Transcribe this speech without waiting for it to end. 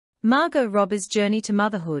Margot Robbie's journey to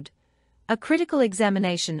motherhood, a critical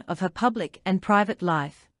examination of her public and private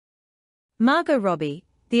life. Margot Robbie,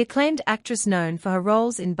 the acclaimed actress known for her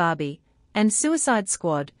roles in Barbie and Suicide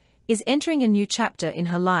Squad, is entering a new chapter in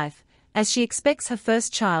her life as she expects her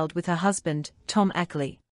first child with her husband, Tom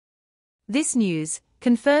Ackerley. This news,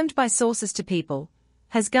 confirmed by sources to People,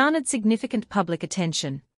 has garnered significant public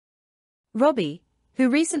attention. Robbie, who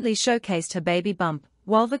recently showcased her baby bump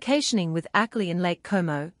while vacationing with Ackerley in Lake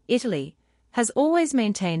Como, Italy, has always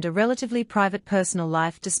maintained a relatively private personal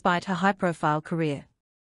life despite her high-profile career.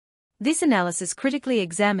 This analysis critically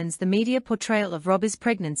examines the media portrayal of Robbie's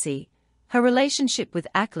pregnancy, her relationship with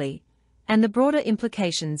Ackerley, and the broader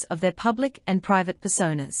implications of their public and private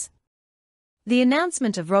personas. The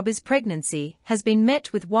announcement of Robbie's pregnancy has been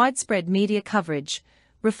met with widespread media coverage,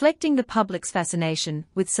 reflecting the public's fascination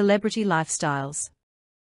with celebrity lifestyles.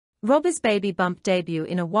 Robbie's baby bump debut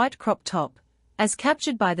in a white crop top, as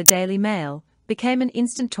captured by the Daily Mail, became an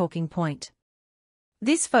instant talking point.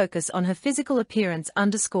 This focus on her physical appearance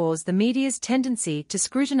underscores the media's tendency to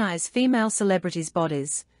scrutinize female celebrities'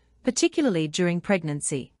 bodies, particularly during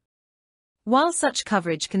pregnancy. While such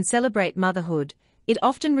coverage can celebrate motherhood, it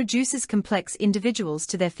often reduces complex individuals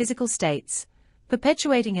to their physical states,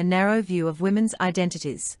 perpetuating a narrow view of women's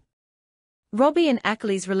identities. Robbie and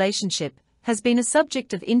Ackerley's relationship has been a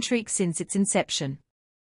subject of intrigue since its inception.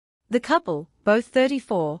 The couple, both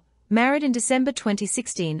 34, married in December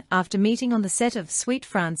 2016 after meeting on the set of Suite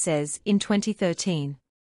Française in 2013.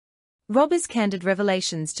 Robbie's candid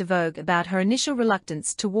revelations to Vogue about her initial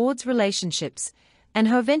reluctance towards relationships and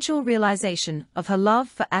her eventual realization of her love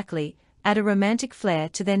for Ackerley add a romantic flair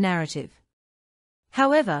to their narrative.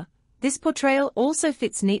 However, this portrayal also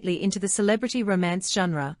fits neatly into the celebrity romance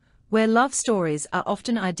genre, where love stories are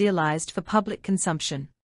often idealized for public consumption.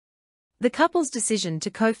 The couple's decision to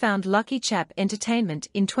co-found Lucky Chap Entertainment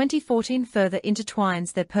in 2014 further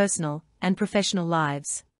intertwines their personal and professional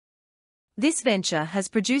lives. This venture has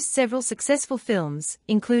produced several successful films,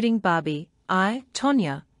 including Barbie, I,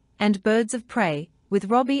 Tonya, and Birds of Prey, with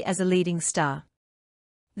Robbie as a leading star.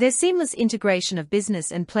 Their seamless integration of business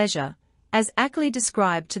and pleasure, as Ackerley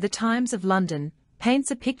described to the Times of London, paints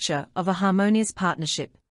a picture of a harmonious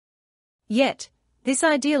partnership. Yet, this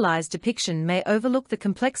idealized depiction may overlook the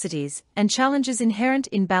complexities and challenges inherent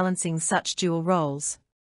in balancing such dual roles.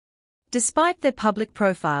 Despite their public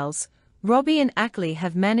profiles, Robbie and Ackerley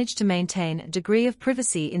have managed to maintain a degree of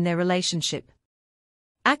privacy in their relationship.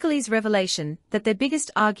 Ackerley's revelation that their biggest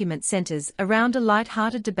argument centers around a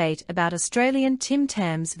light-hearted debate about Australian Tim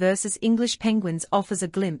Tams versus English penguins offers a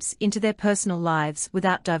glimpse into their personal lives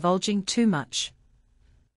without divulging too much.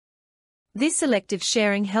 This selective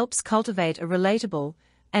sharing helps cultivate a relatable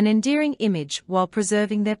and endearing image while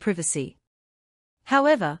preserving their privacy.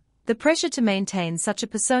 However, the pressure to maintain such a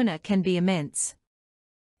persona can be immense.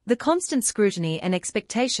 The constant scrutiny and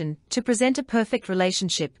expectation to present a perfect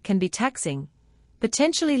relationship can be taxing,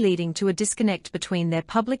 potentially leading to a disconnect between their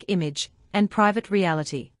public image and private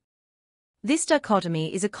reality. This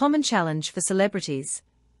dichotomy is a common challenge for celebrities,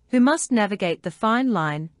 who must navigate the fine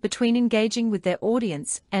line between engaging with their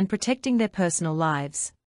audience and protecting their personal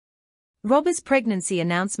lives. Robbie's pregnancy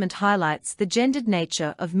announcement highlights the gendered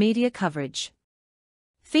nature of media coverage.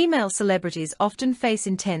 Female celebrities often face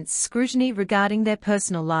intense scrutiny regarding their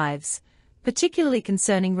personal lives, particularly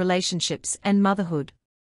concerning relationships and motherhood.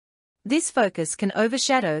 This focus can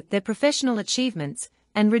overshadow their professional achievements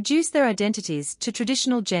and reduce their identities to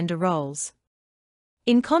traditional gender roles.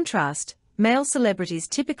 In contrast, male celebrities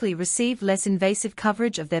typically receive less invasive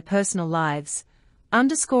coverage of their personal lives,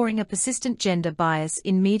 underscoring a persistent gender bias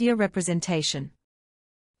in media representation.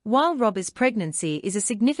 While Robbie's pregnancy is a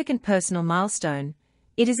significant personal milestone,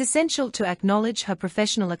 it is essential to acknowledge her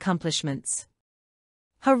professional accomplishments.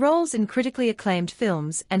 Her roles in critically acclaimed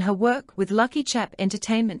films and her work with Lucky Chap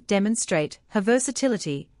Entertainment demonstrate her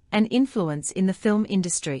versatility and influence in the film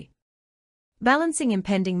industry. Balancing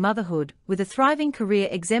impending motherhood with a thriving career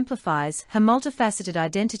exemplifies her multifaceted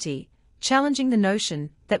identity, challenging the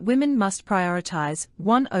notion that women must prioritize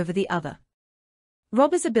one over the other.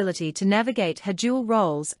 Robbie's ability to navigate her dual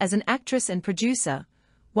roles as an actress and producer,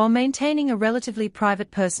 while maintaining a relatively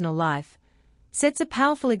private personal life, sets a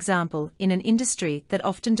powerful example in an industry that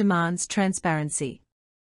often demands transparency.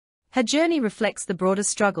 Her journey reflects the broader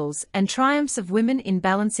struggles and triumphs of women in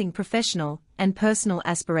balancing professional and personal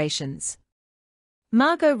aspirations.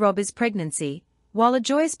 Margot Robbie's pregnancy, while a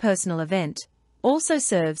joyous personal event, also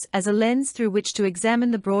serves as a lens through which to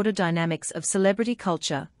examine the broader dynamics of celebrity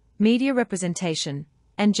culture, media representation,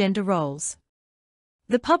 and gender roles.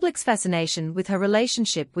 The public's fascination with her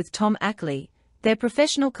relationship with Tom Ackerley, their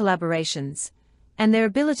professional collaborations, and their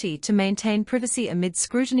ability to maintain privacy amid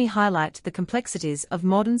scrutiny highlight the complexities of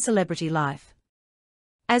modern celebrity life.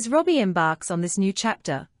 As Robbie embarks on this new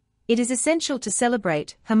chapter, it is essential to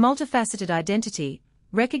celebrate her multifaceted identity,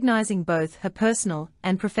 recognizing both her personal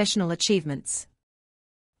and professional achievements.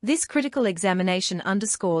 This critical examination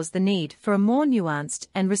underscores the need for a more nuanced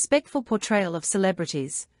and respectful portrayal of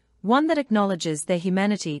celebrities, one that acknowledges their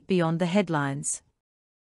humanity beyond the headlines.